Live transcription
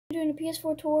doing a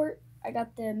PS4 tour. I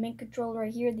got the main controller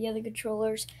right here, the other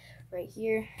controllers right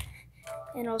here.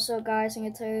 And also, guys, I'm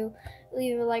going to tell you,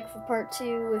 leave a like for part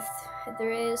 2 if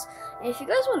there is. And if you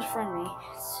guys want to friend me,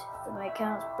 my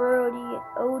account is Brody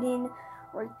Odin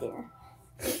right there.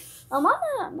 I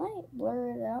might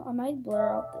blur it out. I might blur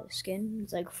out the skin.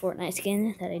 It's like a Fortnite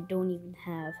skin that I don't even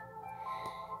have.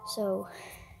 So,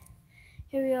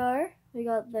 here we are. We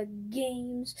got the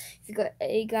games. If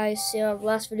you guys see our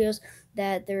last videos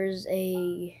that there's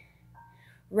a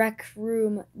Rec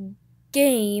Room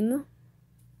game.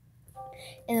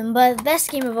 But the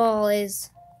best game of all is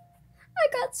I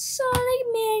got Sonic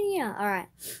Mania. Alright.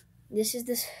 This is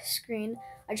the screen.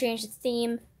 I changed the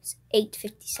theme. It's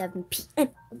 8:57 p.m.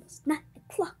 Almost 9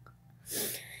 o'clock.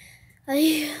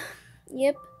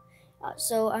 Yep.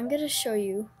 So I'm gonna show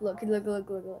you. Look at this.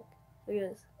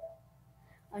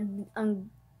 I'm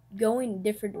going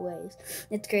different ways.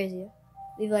 It's crazy.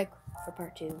 Leave a like for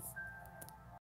part 2.